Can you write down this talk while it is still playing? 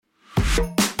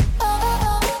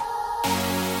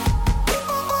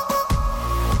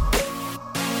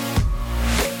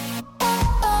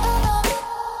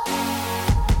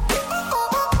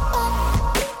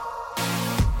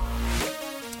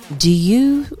Do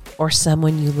you or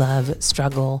someone you love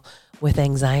struggle with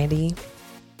anxiety?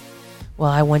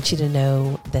 Well, I want you to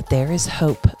know that there is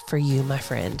hope for you, my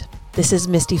friend. This is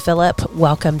Misty Phillip.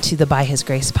 Welcome to the By His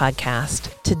Grace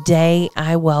podcast. Today,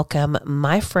 I welcome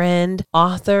my friend,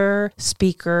 author,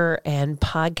 speaker, and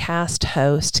podcast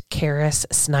host, Karis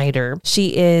Snyder.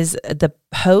 She is the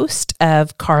host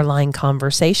of Carline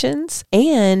Conversations,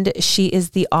 and she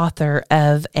is the author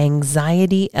of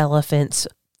Anxiety Elephants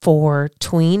for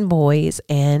tween boys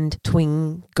and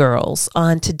tween girls.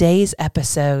 On today's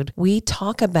episode, we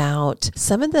talk about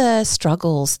some of the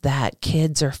struggles that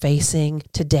kids are facing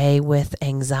today with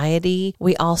anxiety.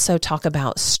 We also talk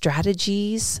about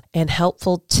strategies and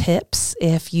helpful tips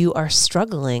if you are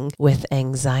struggling with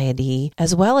anxiety,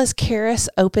 as well as Karis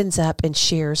opens up and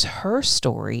shares her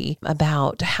story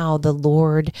about how the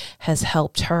Lord has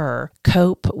helped her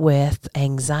cope with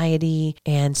anxiety.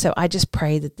 And so I just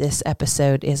pray that this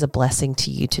episode is a blessing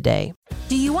to you today.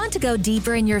 Do you want to go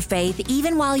deeper in your faith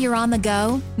even while you're on the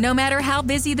go? No matter how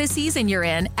busy the season you're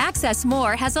in, Access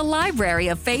More has a library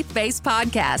of faith-based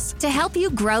podcasts to help you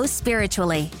grow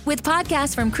spiritually. With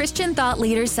podcasts from Christian thought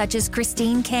leaders such as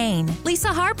Christine Caine, Lisa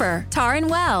Harper, Taryn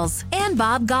Wells, and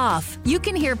Bob Goff. You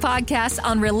can hear podcasts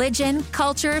on religion,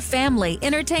 culture, family,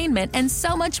 entertainment, and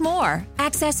so much more.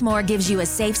 Access More gives you a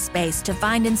safe space to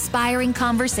find inspiring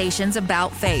conversations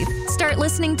about faith. Start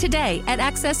listening today at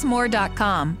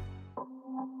accessmore.com.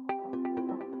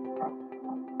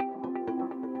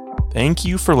 Thank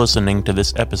you for listening to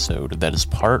this episode that is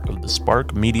part of the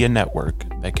Spark Media Network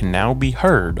that can now be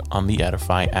heard on the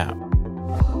Edify app.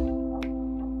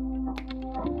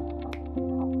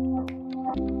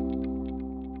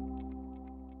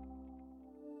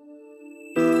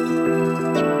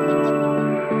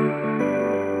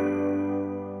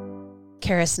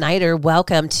 Karis Snyder,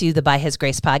 welcome to the By His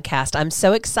Grace podcast. I'm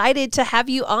so excited to have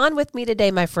you on with me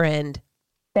today, my friend.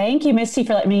 Thank you, Misty,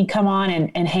 for letting me come on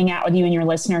and hang out with you and your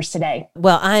listeners today.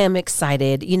 Well, I am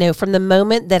excited. You know, from the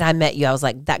moment that I met you, I was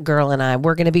like, that girl and I,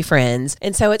 we're going to be friends.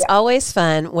 And so it's always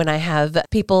fun when I have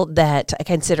people that I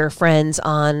consider friends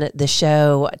on the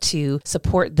show to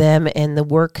support them in the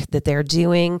work that they're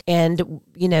doing. And,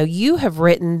 you know, you have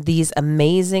written these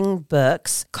amazing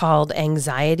books called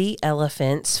Anxiety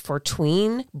Elephants for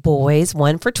tween boys,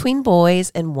 one for tween boys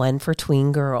and one for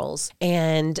tween girls.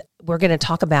 And we're going to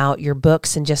talk about your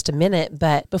books in just a minute,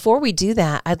 but before we do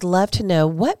that, I'd love to know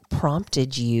what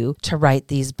prompted you to write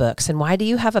these books and why do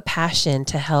you have a passion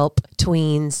to help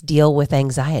tweens deal with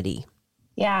anxiety?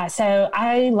 Yeah, so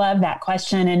I love that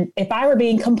question. And if I were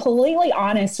being completely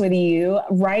honest with you,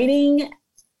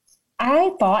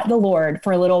 I fought the Lord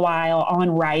for a little while on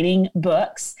writing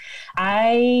books.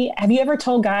 Have you ever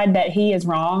told God that he is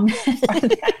wrong?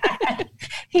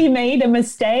 He made a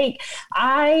mistake.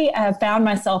 I found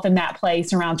myself in that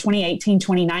place around 2018,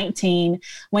 2019,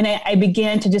 when I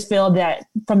began to just feel that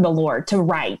from the Lord to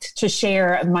write, to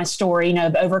share my story,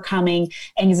 of overcoming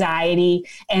anxiety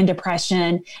and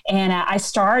depression. And I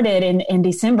started in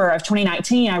December of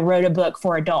 2019, I wrote a book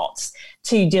for adults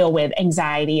to deal with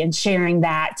anxiety and sharing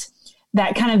that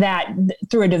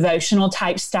through a devotional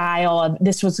type style of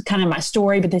this was kind of my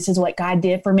story, but this is what God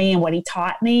did for me and what he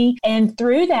taught me. And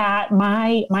through that,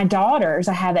 my daughters,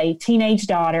 I have a teenage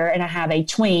daughter and I have a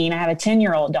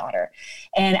 10-year-old daughter.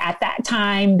 And at that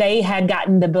time, they had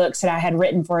gotten the books that I had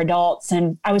written for adults.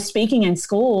 And I was speaking in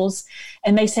schools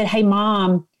and they said, "Hey,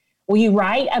 Mom, will you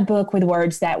write a book with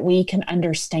words that we can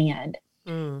understand?"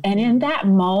 And in that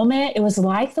moment, it was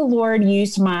like the Lord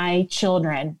used my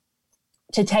children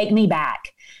to take me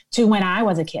back to when I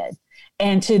was a kid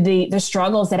and to the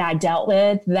struggles that I dealt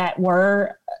with that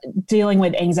were dealing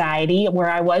with anxiety, where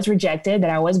I was rejected, that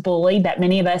I was bullied, that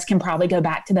many of us can probably go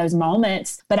back to those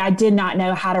moments, but I did not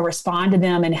know how to respond to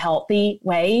them in healthy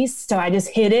ways. So I just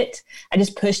hid it. I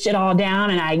just pushed it all down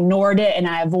and I ignored it and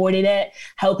I avoided it,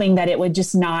 hoping that it would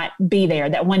just not be there,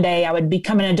 that one day I would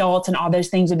become an adult and all those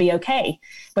things would be okay,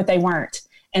 but they weren't.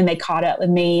 And they caught up with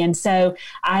me. And so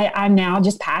I'm now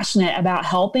just passionate about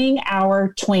helping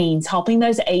our tweens, helping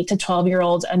those 8 to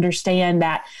 12-year-olds understand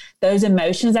that those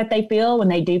emotions that they feel when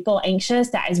they do feel anxious,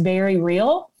 that is very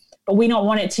real, but we don't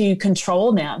want it to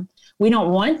control them. We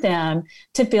don't want them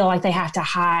to feel like they have to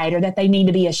hide or that they need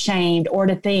to be ashamed or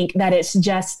to think that it's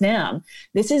just them.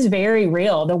 This is very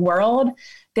real. The world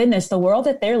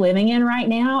that they're living in right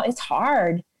now, it's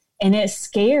hard and it's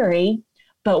scary.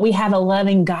 But we have a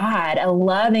loving God, a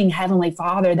loving Heavenly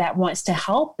Father that wants to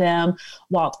help them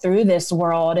walk through this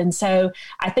world. And so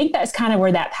I think that's kind of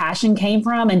where that passion came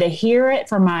from. And to hear it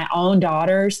from my own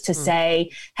daughters to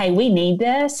say, hey, we need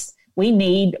this. we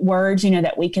need words,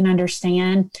 that we can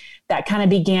understand. That kind of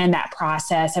began that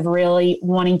process of really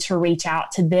wanting to reach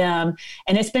out to them.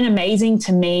 And it's been amazing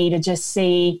to me to just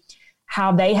see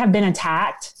how they have been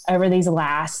attacked over these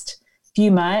last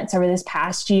few months, over this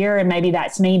past year. And maybe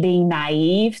that's me being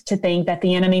naive to think that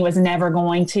the enemy was never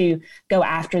going to go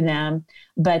after them,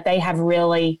 but they have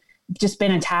really just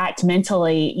been attacked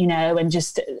mentally, and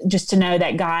just to know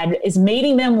that God is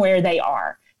meeting them where they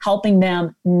are, helping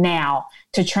them now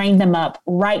to train them up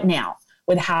right now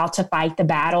with how to fight the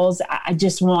battles. I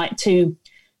just want to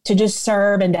just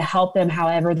serve and to help them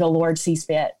however the Lord sees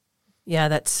fit. Yeah,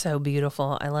 that's so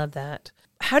beautiful. I love that.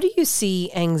 How do you see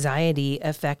anxiety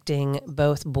affecting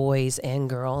both boys and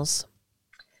girls?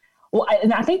 Well,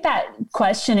 I think that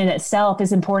question in itself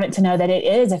is important to know that it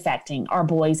is affecting our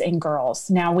boys and girls.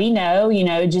 Now, we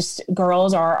know, just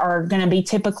girls are going to be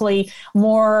typically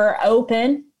more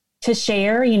open to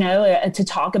share, to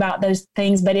talk about those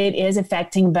things, but it is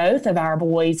affecting both of our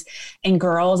boys and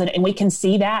girls. And we can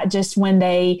see that just when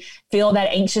they feel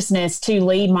that anxiousness to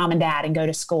leave mom and dad and go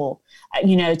to school,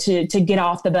 to get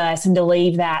off the bus and to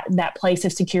leave that place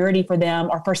of security for them.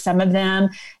 Or for some of them,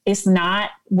 it's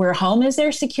not where home is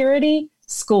their security,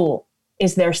 school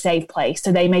is their safe place.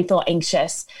 So they may feel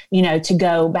anxious, to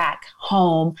go back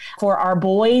home. For our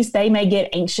boys, they may get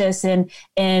anxious in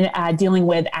dealing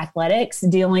with athletics,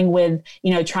 dealing with,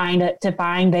 trying to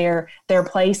find their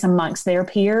place amongst their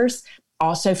peers.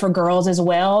 Also for girls as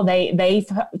well, they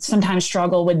sometimes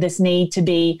struggle with this need to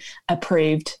be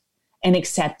approved and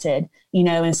accepted,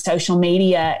 and social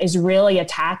media is really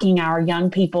attacking our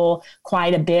young people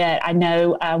quite a bit. I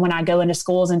know when I go into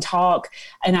schools and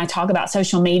I talk about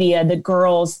social media, the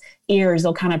girls' ears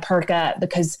will kind of perk up,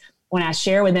 because when I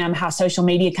share with them how social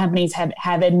media companies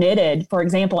have admitted, for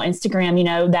example,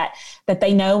 Instagram, that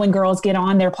they know when girls get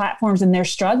on their platforms and they're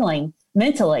struggling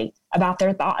mentally about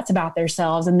their thoughts about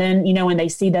themselves. And then, when they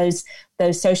see those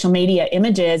social media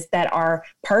images that are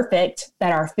perfect,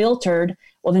 that are filtered,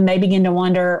 well, then they begin to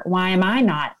wonder, why am I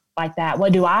not like that?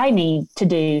 What do I need to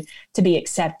do to be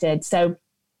accepted? So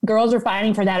girls are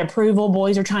fighting for that approval.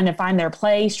 Boys are trying to find their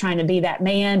place, trying to be that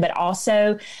man, but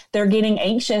also they're getting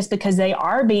anxious because they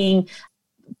are being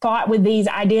fought with these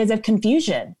ideas of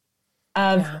confusion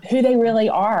of who they really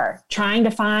are, trying to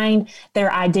find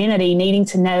their identity, needing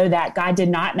to know that God did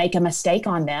not make a mistake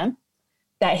on them,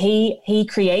 that he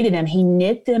created them, he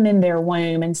knit them in their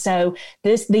womb. And so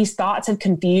these thoughts of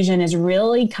confusion is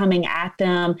really coming at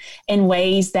them in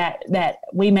ways that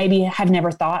we maybe have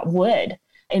never thought would.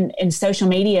 And social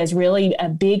media is really a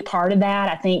big part of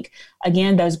that. I think,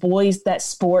 again, those boys, that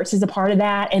sports is a part of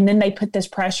that. And then they put this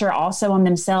pressure also on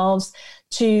themselves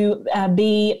to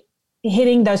be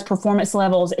hitting those performance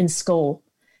levels in school,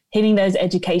 hitting those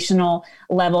educational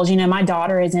levels. My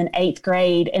daughter is in 8th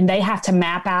grade and they have to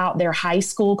map out their high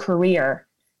school career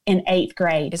in 8th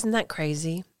grade. Isn't that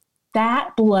crazy?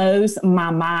 That blows my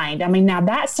mind. I mean, now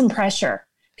that's some pressure,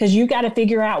 because you got to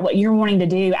figure out what you're wanting to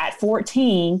do at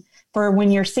 14 for when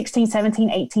you're 16,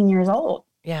 17, 18 years old.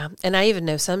 Yeah. And I even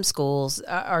know some schools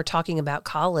are talking about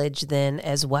college then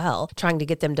as well, trying to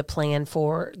get them to plan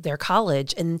for their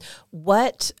college. And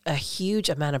what a huge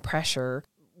amount of pressure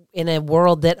in a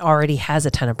world that already has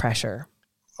a ton of pressure.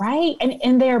 Right.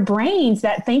 And their brains,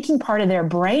 that thinking part of their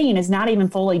brain is not even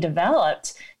fully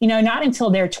developed, not until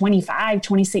they're 25,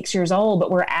 26 years old, but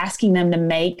we're asking them to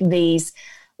make these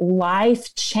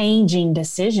life-changing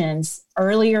decisions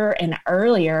earlier and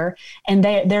earlier, and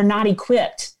they're not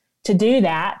equipped to do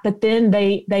that. But then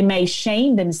they may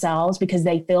shame themselves because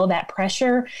they feel that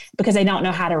pressure, because they don't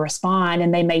know how to respond.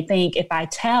 And they may think, if I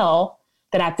tell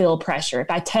that I feel pressure, if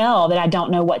I tell that I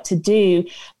don't know what to do,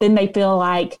 then they feel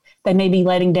like they may be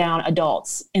letting down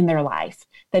adults in their life.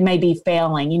 They may be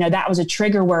failing. That was a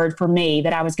trigger word for me,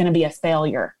 that I was going to be a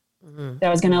failure, that I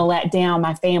was going to let down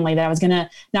my family, that I was going to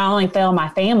not only fail my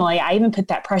family, I even put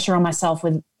that pressure on myself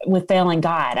with failing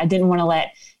God. I didn't want to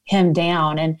let him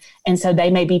down. And so they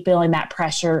may be feeling that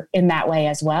pressure in that way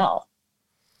as well.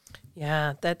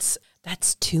 Yeah, that's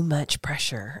too much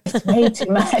pressure. It's way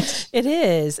too much. It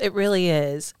is. It really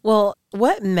is. Well,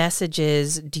 what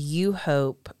messages do you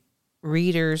hope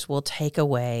readers will take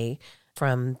away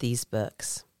from these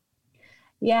books?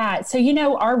 Yeah.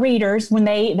 So, our readers, when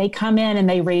they come in and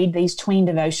they read these tween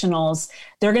devotionals,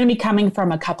 they're going to be coming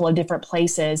from a couple of different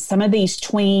places. Some of these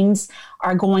tweens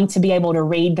are going to be able to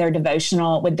read their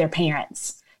devotional with their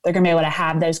parents. They're going to be able to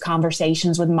have those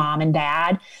conversations with mom and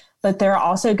dad. But there are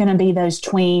also going to be those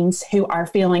tweens who are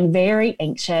feeling very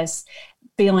anxious,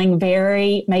 feeling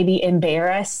very maybe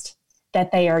embarrassed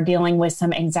that they are dealing with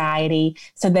some anxiety.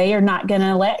 So they are not going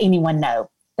to let anyone know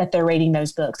that they're reading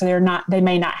those books. They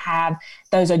may not have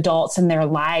those adults in their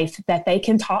life that they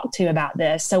can talk to about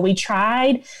this. So we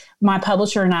tried, my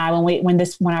publisher and I,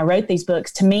 when I wrote these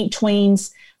books, to meet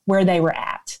tweens where they were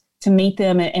at, to meet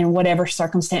them in whatever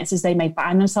circumstances they may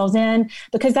find themselves in,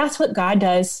 because that's what God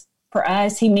does for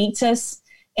us. He meets us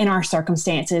in our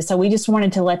circumstances. So we just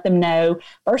wanted to let them know,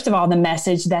 first of all, the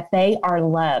message that they are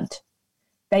loved.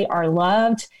 They are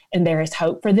loved and there is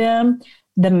hope for them.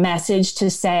 The message to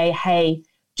say, hey,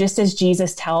 just as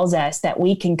Jesus tells us that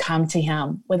we can come to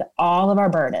him with all of our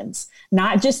burdens,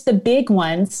 not just the big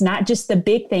ones, not just the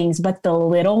big things, but the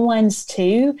little ones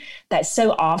too, that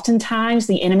so oftentimes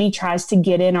the enemy tries to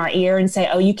get in our ear and say,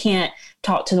 oh, you can't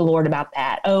talk to the Lord about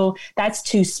that. Oh, that's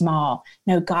too small.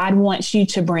 No, God wants you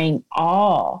to bring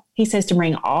all. He says to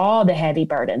bring all the heavy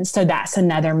burdens. So that's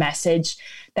another message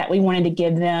that we wanted to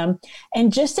give them.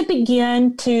 And just to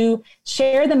begin to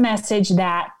share the message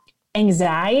that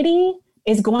anxiety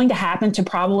is going to happen to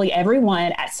probably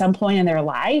everyone at some point in their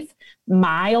life.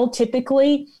 Mild,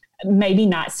 typically, maybe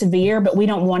not severe, but we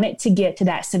don't want it to get to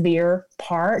that severe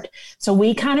part. So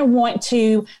we kind of want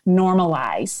to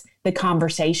normalize the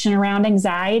conversation around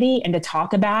anxiety and to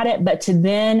talk about it, but to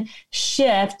then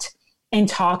shift and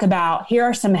talk about, here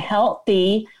are some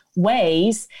healthy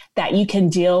ways that you can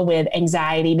deal with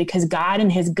anxiety, because God in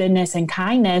his goodness and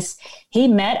kindness, he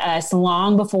met us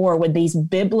long before with these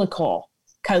biblical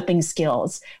coping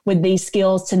skills, with these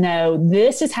skills to know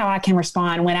this is how I can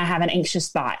respond when I have an anxious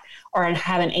thought or I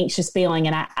have an anxious feeling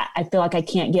and I feel like I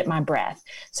can't get my breath.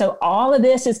 So all of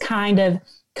this is kind of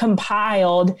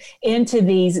compiled into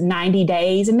these 90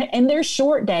 days. And they're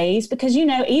short days because,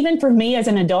 even for me as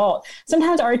an adult,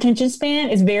 sometimes our attention span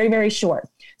is very, very short.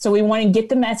 So we want to get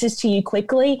the message to you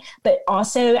quickly, but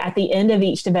also at the end of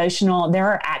each devotional, there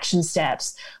are action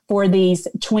steps for these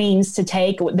tweens to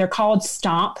take. They're called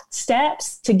STOMP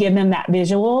steps to give them that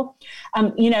visual.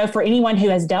 For anyone who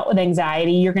has dealt with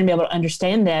anxiety, you're going to be able to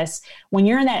understand this. When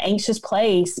you're in that anxious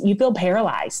place, you feel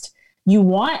paralyzed. You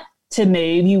want to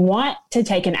move, you want to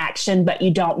take an action, but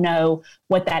you don't know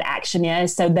what that action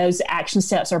is. So those action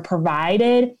steps are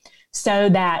provided so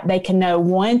that they can know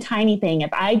one tiny thing.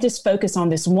 If I just focus on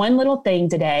this one little thing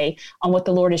today, on what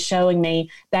the Lord is showing me,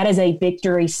 that is a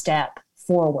victory step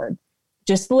forward.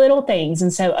 Just little things.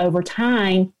 And so over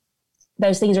time,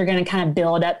 those things are going to kind of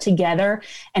build up together.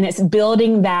 And it's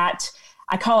building that,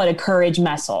 I call it a courage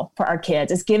muscle for our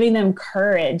kids. It's giving them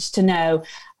courage to know,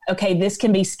 okay, this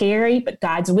can be scary, but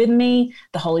God's with me.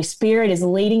 The Holy Spirit is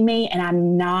leading me, and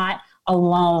I'm not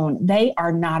alone. They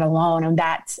are not alone. And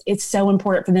it's so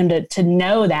important for them to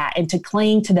know that and to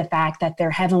cling to the fact that their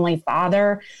Heavenly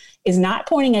Father is not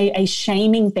pointing a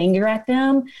shaming finger at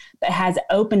them, but has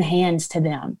open hands to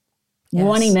them, yes,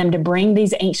 wanting them to bring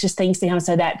these anxious things to him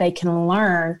so that they can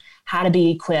learn how to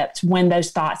be equipped when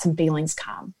those thoughts and feelings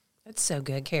come. That's so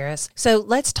good, Karis. So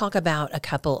let's talk about a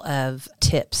couple of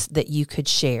tips that you could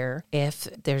share if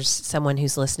there's someone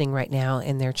who's listening right now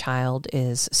and their child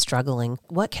is struggling.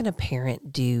 What can a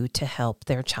parent do to help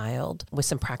their child with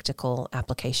some practical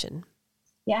application?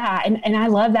 Yeah, and I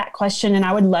love that question. And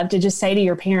I would love to just say to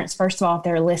your parents, first of all, if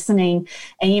they're listening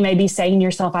and you may be saying to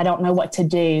yourself, I don't know what to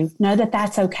do, know that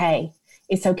that's okay.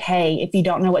 It's okay if you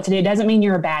don't know what to do. It doesn't mean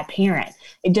you're a bad parent.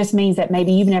 It just means that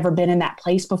maybe you've never been in that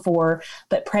place before,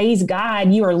 but praise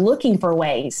God, you are looking for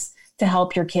ways to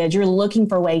help your kids. You're looking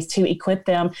for ways to equip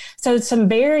them. So some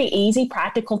very easy,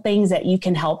 practical things that you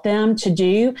can help them to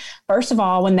do. First of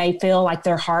all, when they feel like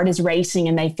their heart is racing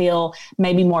and they feel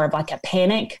maybe more of like a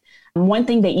panic, one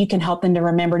thing that you can help them to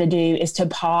remember to do is to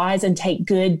pause and take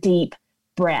good, deep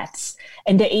breaths,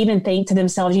 and to even think to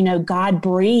themselves, God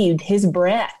breathed his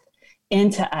breath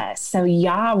into us. So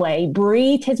Yahweh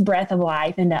breathed his breath of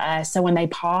life into us. So when they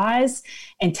pause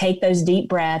and take those deep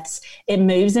breaths, it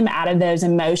moves them out of those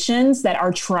emotions that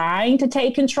are trying to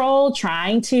take control,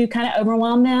 trying to kind of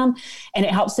overwhelm them. And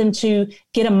it helps them to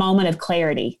get a moment of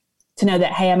clarity, to know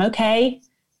that, hey, I'm okay.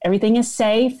 Everything is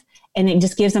safe. And it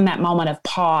just gives them that moment of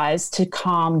pause to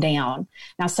calm down.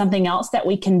 Now, something else that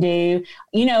we can do,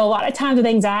 a lot of times with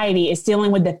anxiety is dealing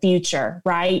with the future,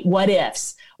 right? What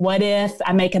ifs? What if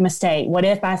I make a mistake? What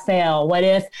if I fail? What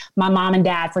if my mom and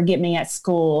dad forget me at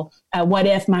school? What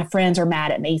if my friends are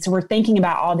mad at me? So we're thinking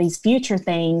about all these future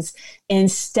things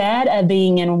instead of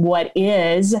being in what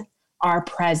is our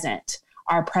present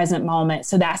moment.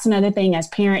 So that's another thing as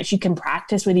parents you can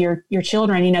practice with your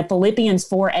children. Philippians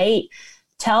 4:8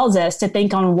 tells us to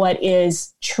think on what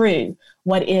is true,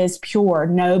 what is pure,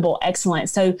 noble, excellent.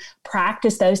 So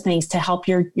practice those things to help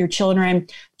your children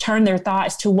turn their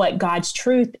thoughts to what God's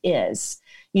truth is.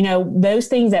 Those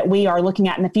things that we are looking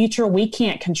at in the future, we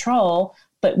can't control,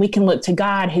 but we can look to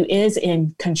God who is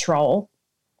in control.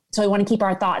 So we want to keep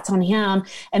our thoughts on him.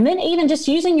 And then even just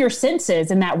using your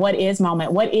senses in that what is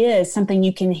moment. What is something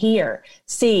you can hear,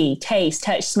 see, taste,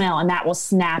 touch, smell, and that will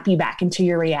snap you back into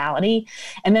your reality.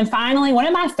 And then finally, one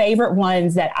of my favorite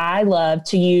ones that I love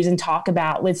to use and talk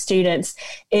about with students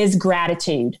is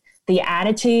gratitude, the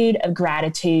attitude of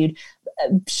gratitude,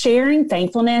 sharing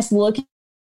thankfulness, looking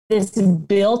this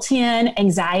built-in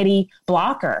anxiety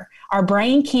blocker. Our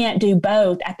brain can't do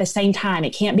both at the same time.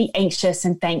 It can't be anxious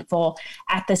and thankful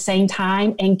at the same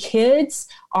time. And kids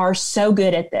are so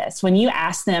good at this. When you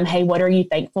ask them, hey, what are you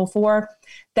thankful for?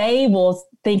 They will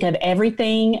think of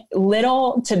everything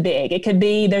little to big. It could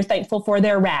be they're thankful for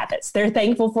their rabbits. They're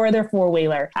thankful for their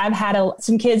four-wheeler. I've had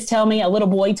some kids tell me, a little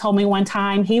boy told me one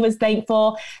time he was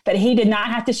thankful that he did not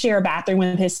have to share a bathroom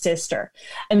with his sister.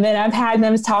 And then I've had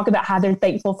them talk about how they're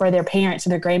thankful for their parents or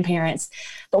their grandparents.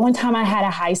 But one time I had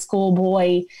a high school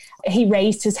boy, he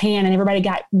raised his hand and everybody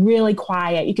got really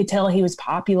quiet. You could tell he was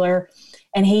popular.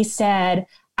 And he said,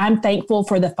 I'm thankful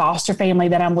for the foster family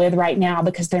that I'm with right now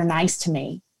because they're nice to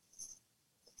me.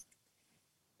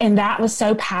 And that was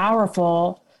so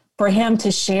powerful for him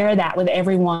to share that with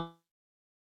everyone.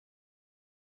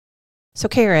 So,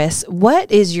 Karis,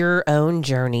 what is your own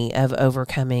journey of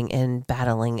overcoming and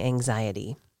battling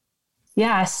anxiety?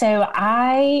 Yeah, so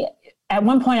at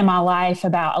one point in my life,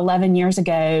 about 11 years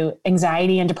ago,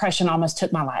 anxiety and depression almost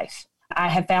took my life. I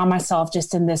had found myself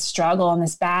just in this struggle and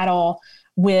this battle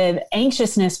with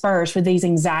anxiousness first, with these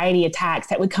anxiety attacks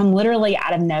that would come literally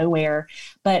out of nowhere.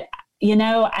 But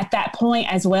at that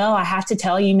point as well, I have to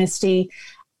tell you, Misty,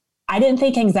 I didn't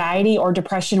think anxiety or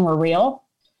depression were real.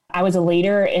 I was a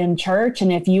leader in church.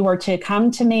 And if you were to come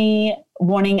to me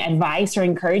wanting advice or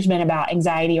encouragement about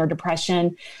anxiety or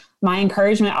depression, my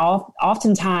encouragement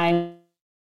oftentimes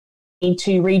need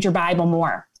to read your Bible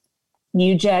more.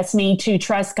 You just need to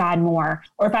trust God more.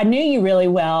 Or if I knew you really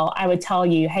well, I would tell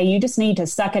you, hey, you just need to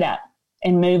suck it up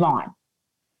and move on.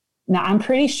 Now, I'm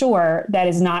pretty sure that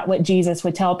is not what Jesus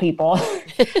would tell people,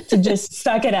 to just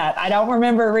suck it up. I don't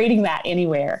remember reading that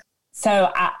anywhere. So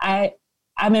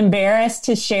I'm embarrassed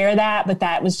to share that, but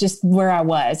that was just where I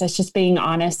was. That's just being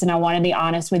honest. And I want to be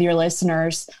honest with your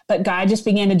listeners. But God just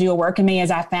began to do a work in me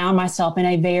as I found myself in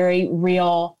a very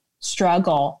real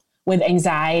struggle with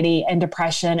anxiety and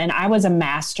depression. And I was a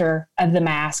master of the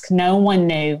mask. No one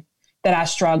knew that I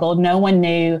struggled. No one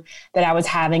knew that I was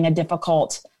having a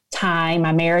difficult time.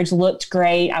 My marriage looked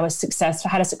great. I was successful,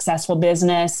 had a successful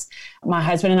business. My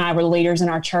husband and I were leaders in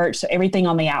our church. So everything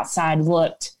on the outside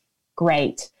looked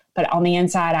great. But on the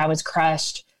inside, I was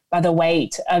crushed by the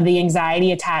weight of the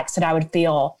anxiety attacks that I would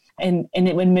feel. And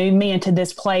it would move me into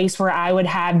this place where I would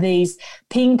have these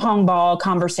ping pong ball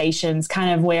conversations,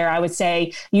 kind of where I would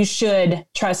say, you should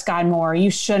trust God more. You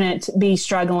shouldn't be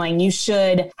struggling. You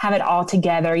should have it all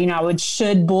together. I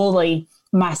should bully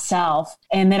myself.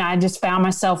 And then I just found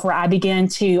myself where I began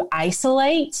to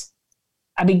isolate.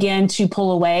 I began to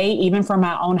pull away even from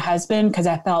my own husband because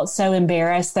I felt so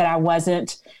embarrassed that I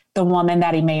wasn't the woman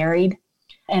that he married.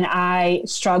 And I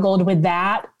struggled with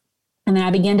that. And then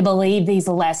I began to believe these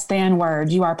less than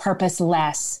words. You are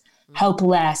purposeless,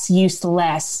 hopeless,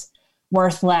 useless,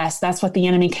 worthless. That's what the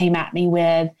enemy came at me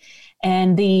with.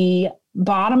 And the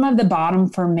bottom of the bottom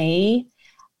for me,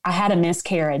 I had a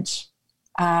miscarriage.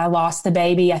 I lost the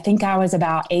baby. I think I was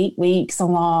about 8 weeks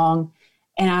along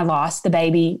and I lost the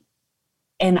baby.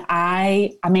 And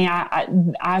I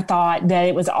thought that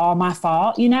it was all my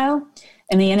fault,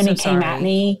 and the enemy came at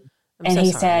me and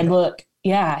he said, look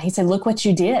what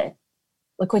you did.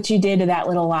 Look what you did to that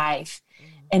little life.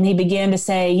 And he began to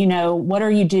say, what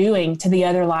are you doing to the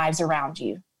other lives around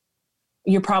you?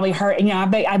 You're probably hurt.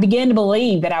 I began to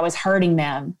believe that I was hurting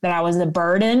them, that I was a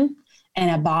burden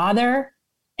and a bother,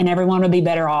 and everyone would be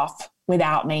better off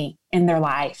without me in their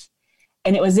life.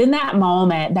 And it was in that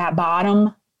moment, that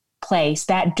bottom place,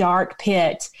 that dark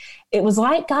pit, it was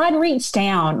like God reached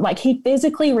down, like he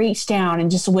physically reached down and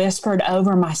just whispered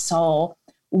over my soul,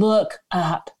 look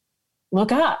up,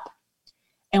 look up.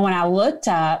 And when I looked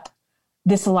up,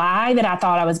 this lie that I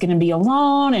thought I was going to be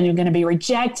alone and going to be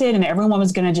rejected and everyone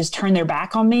was going to just turn their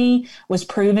back on me was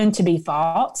proven to be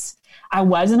false. I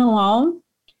wasn't alone.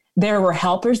 There were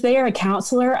helpers there, a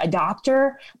counselor, a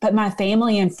doctor, but my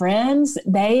family and friends,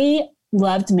 they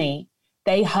loved me.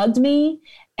 They hugged me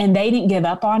and they didn't give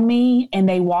up on me. And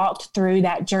they walked through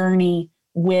that journey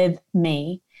with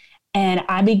me. And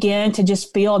I began to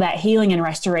just feel that healing and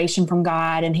restoration from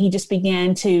God. And he just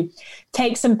began to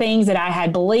take some things that I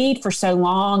had believed for so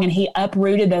long, and he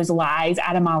uprooted those lies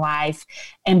out of my life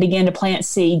and began to plant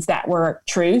seeds that were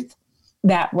truth,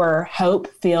 that were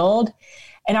hope-filled.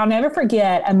 And I'll never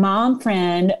forget a mom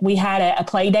friend. We had a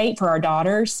play date for our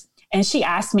daughters. And she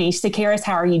asked me, she said, Karis,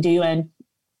 how are you doing?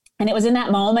 And it was in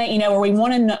that moment, where we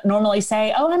want to normally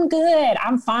say, oh, I'm good,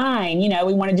 I'm fine.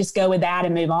 We want to just go with that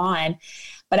and move on.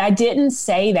 But I didn't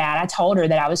say that. I told her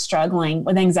that I was struggling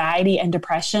with anxiety and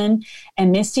depression.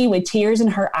 And Misty, with tears in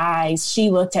her eyes, she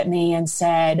looked at me and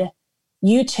said,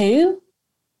 you too?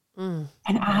 And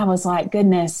I was like,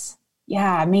 goodness,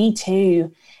 yeah, me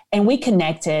too. And we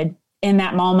connected in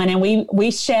that moment, and we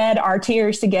shed our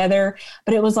tears together.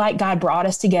 But it was like God brought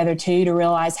us together too, to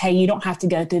realize, hey, you don't have to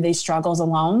go through these struggles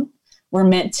alone. We're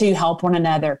meant to help one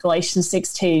another. Galatians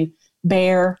 6:2,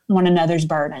 bear one another's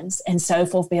burdens and so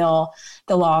fulfill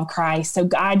the law of Christ. So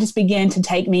God just began to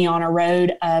take me on a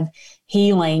road of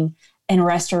healing and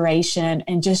restoration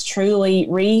and just truly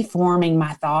reforming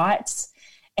my thoughts.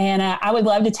 And I would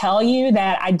love to tell you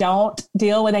that I don't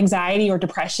deal with anxiety or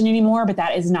depression anymore, but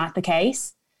that is not the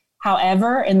case.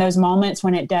 However, in those moments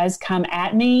when it does come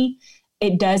at me,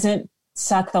 it doesn't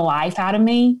suck the life out of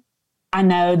me. I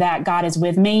know that God is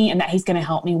with me and that he's going to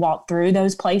help me walk through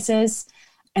those places,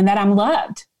 and that I'm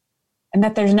loved, and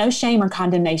that there's no shame or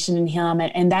condemnation in him.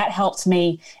 And that helps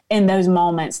me in those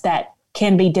moments that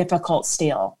can be difficult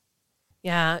still.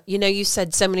 Yeah. You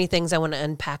said so many things I want to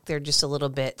unpack there just a little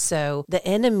bit. So the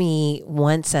enemy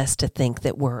wants us to think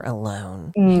that we're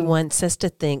alone. He wants us to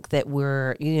think that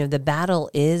we're, the battle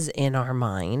is in our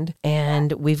mind,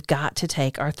 and we've got to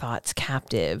take our thoughts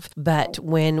captive. But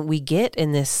when we get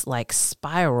in this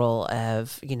spiral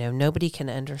of, nobody can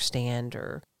understand,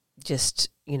 or just,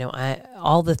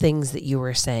 all the things that you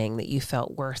were saying, that you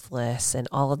felt worthless and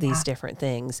all of these different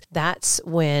things, that's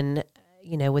when,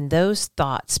 when those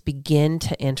thoughts begin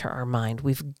to enter our mind,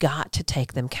 we've got to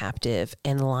take them captive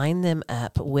and line them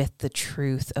up with the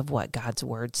truth of what God's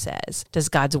word says. Does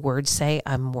God's word say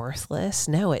I'm worthless?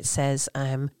 No, it says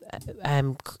I'm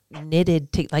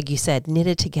knitted to, like you said,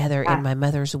 knitted together in my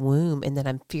mother's womb, and that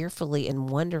I'm fearfully and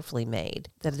wonderfully made,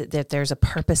 that there's a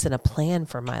purpose and a plan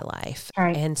for my life.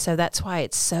 Right. And so that's why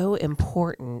it's so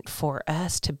important for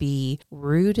us to be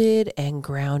rooted and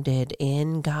grounded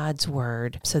in God's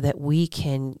word, so that we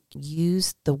can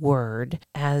use the word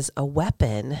as a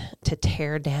weapon to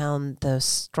tear down those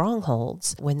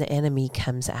strongholds when the enemy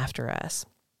comes after us.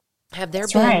 Have there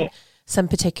been some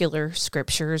particular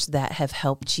scriptures that have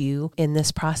helped you in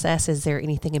this process? Is there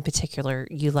anything in particular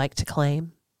you like to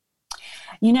claim?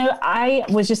 I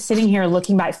was just sitting here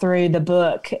looking back through the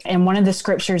book, and one of the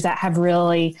scriptures that have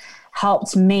really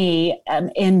helped me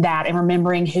in that and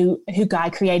remembering who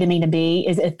God created me to be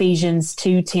is Ephesians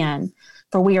 2:10.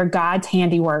 For we are God's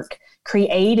handiwork,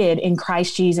 created in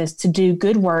Christ Jesus to do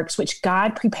good works, which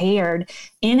God prepared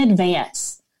in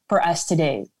advance for us to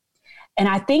do. And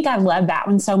I think I love that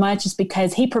one so much, is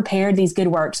because he prepared these good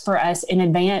works for us in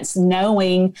advance,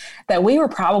 knowing that we were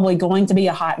probably going to be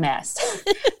a hot mess,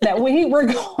 that we were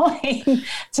going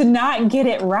to not get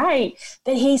it right,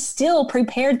 that he still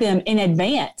prepared them in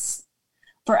advance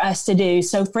for us to do.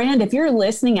 So friend, if you're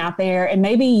listening out there and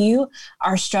maybe you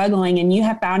are struggling and you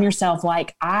have found yourself,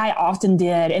 like I often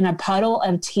did, in a puddle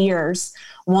of tears,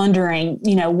 wondering,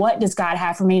 what does God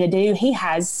have for me to do? He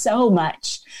has so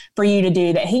much for you to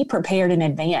do that he prepared in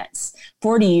advance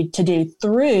for you to do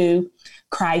through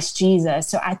Christ Jesus.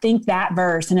 So I think that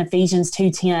verse in Ephesians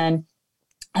 2:10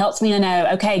 helps me to know,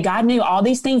 okay, God knew all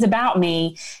these things about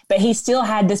me, but he still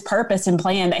had this purpose and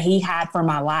plan that he had for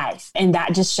my life. And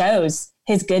that just shows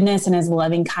his goodness and his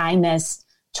loving kindness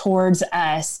towards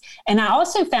us. And I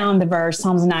also found the verse,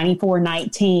 Psalms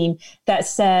 94:19, that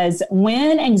says,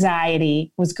 when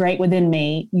anxiety was great within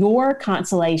me, your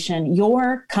consolation,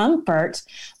 your comfort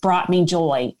brought me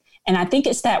joy. And I think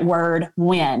it's that word,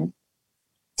 when,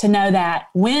 to know that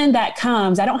when that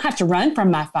comes, I don't have to run from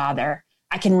my Father.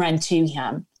 I can run to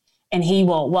him, and he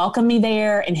will welcome me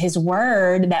there. And his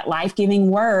word, that life-giving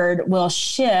word, will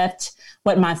shift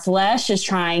what my flesh is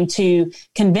trying to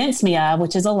convince me of,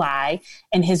 which is a lie,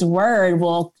 and his word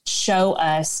will show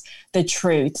us the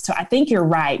truth. So I think you're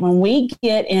right. When we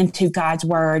get into God's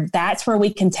word, that's where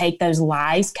we can take those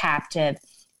lies captive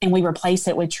and we replace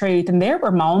it with truth. And there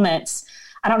were moments,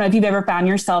 I don't know if you've ever found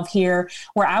yourself here,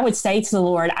 where I would say to the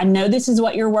Lord, I know this is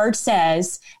what your word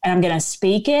says, and I'm going to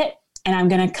speak it and I'm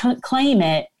going to claim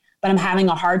it, but I'm having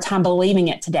a hard time believing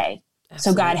it today.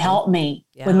 Absolutely. So God help me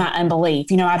with my unbelief.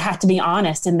 I'd have to be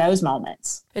honest in those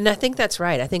moments. And I think that's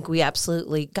right. I think we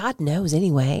absolutely, God knows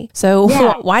anyway.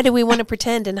 So why do we want to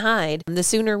pretend and hide? The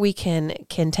sooner we can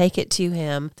take it to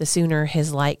him, the sooner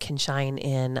his light can shine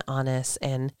in on us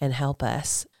and help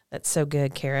us. That's so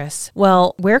good, Karis.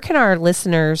 Well, where can our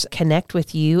listeners connect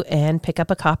with you and pick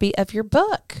up a copy of your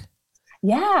book?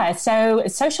 Yeah. So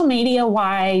social media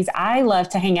wise, I love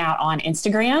to hang out on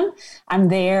Instagram. I'm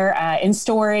there in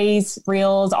stories,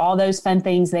 reels, all those fun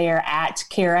things there at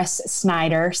Caris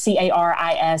Snider,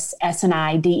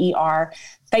 CarisSnider.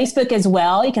 Facebook as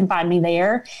well. You can find me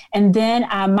there. And then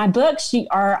my books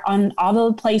are on all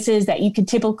the places that you could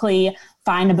typically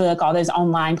find a book, all those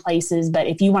online places. But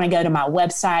if you want to go to my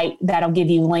website, that'll give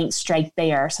you links straight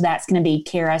there. So that's going to be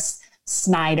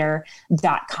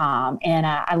CarisSnider.com. And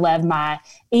I love my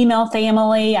email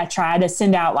family. I try to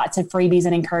send out lots of freebies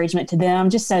and encouragement to them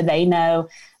just so they know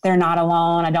they're not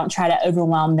alone. I don't try to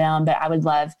overwhelm them, but I would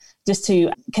love just to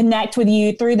connect with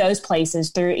you through those places,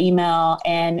 through email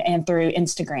and through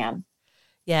Instagram.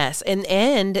 Yes.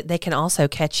 And they can also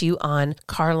catch you on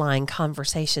Carline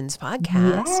Conversations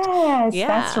podcast. Yes,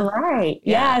 that's right.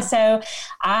 Yeah. So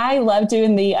I love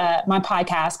doing my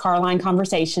podcast, Carline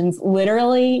Conversations.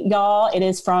 Literally, y'all, it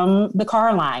is from the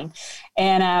car line.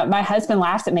 And my husband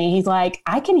laughs at me. He's like,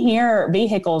 I can hear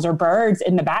vehicles or birds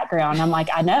in the background. I'm like,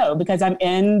 I know, because I'm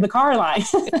in the car line.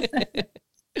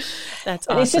 That's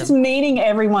awesome. It's just meeting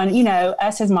everyone,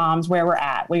 us as moms, where we're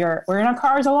at. We're in our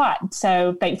cars a lot.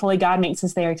 So thankfully God meets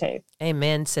us there too.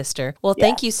 Amen, sister. Well,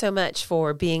 thank you so much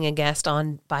for being a guest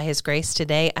on By His Grace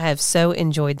today. I have so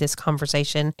enjoyed this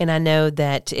conversation, and I know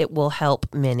that it will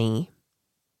help many.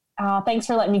 Thanks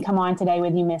for letting me come on today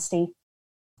with you, Misty.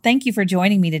 Thank you for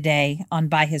joining me today on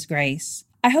By His Grace.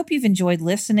 I hope you've enjoyed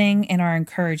listening and are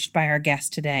encouraged by our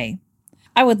guest today.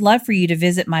 I would love for you to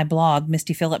visit my blog,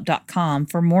 mistyphillip.com,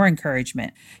 for more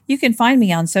encouragement. You can find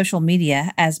me on social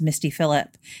media as Misty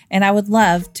Phillip, and I would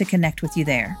love to connect with you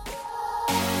there.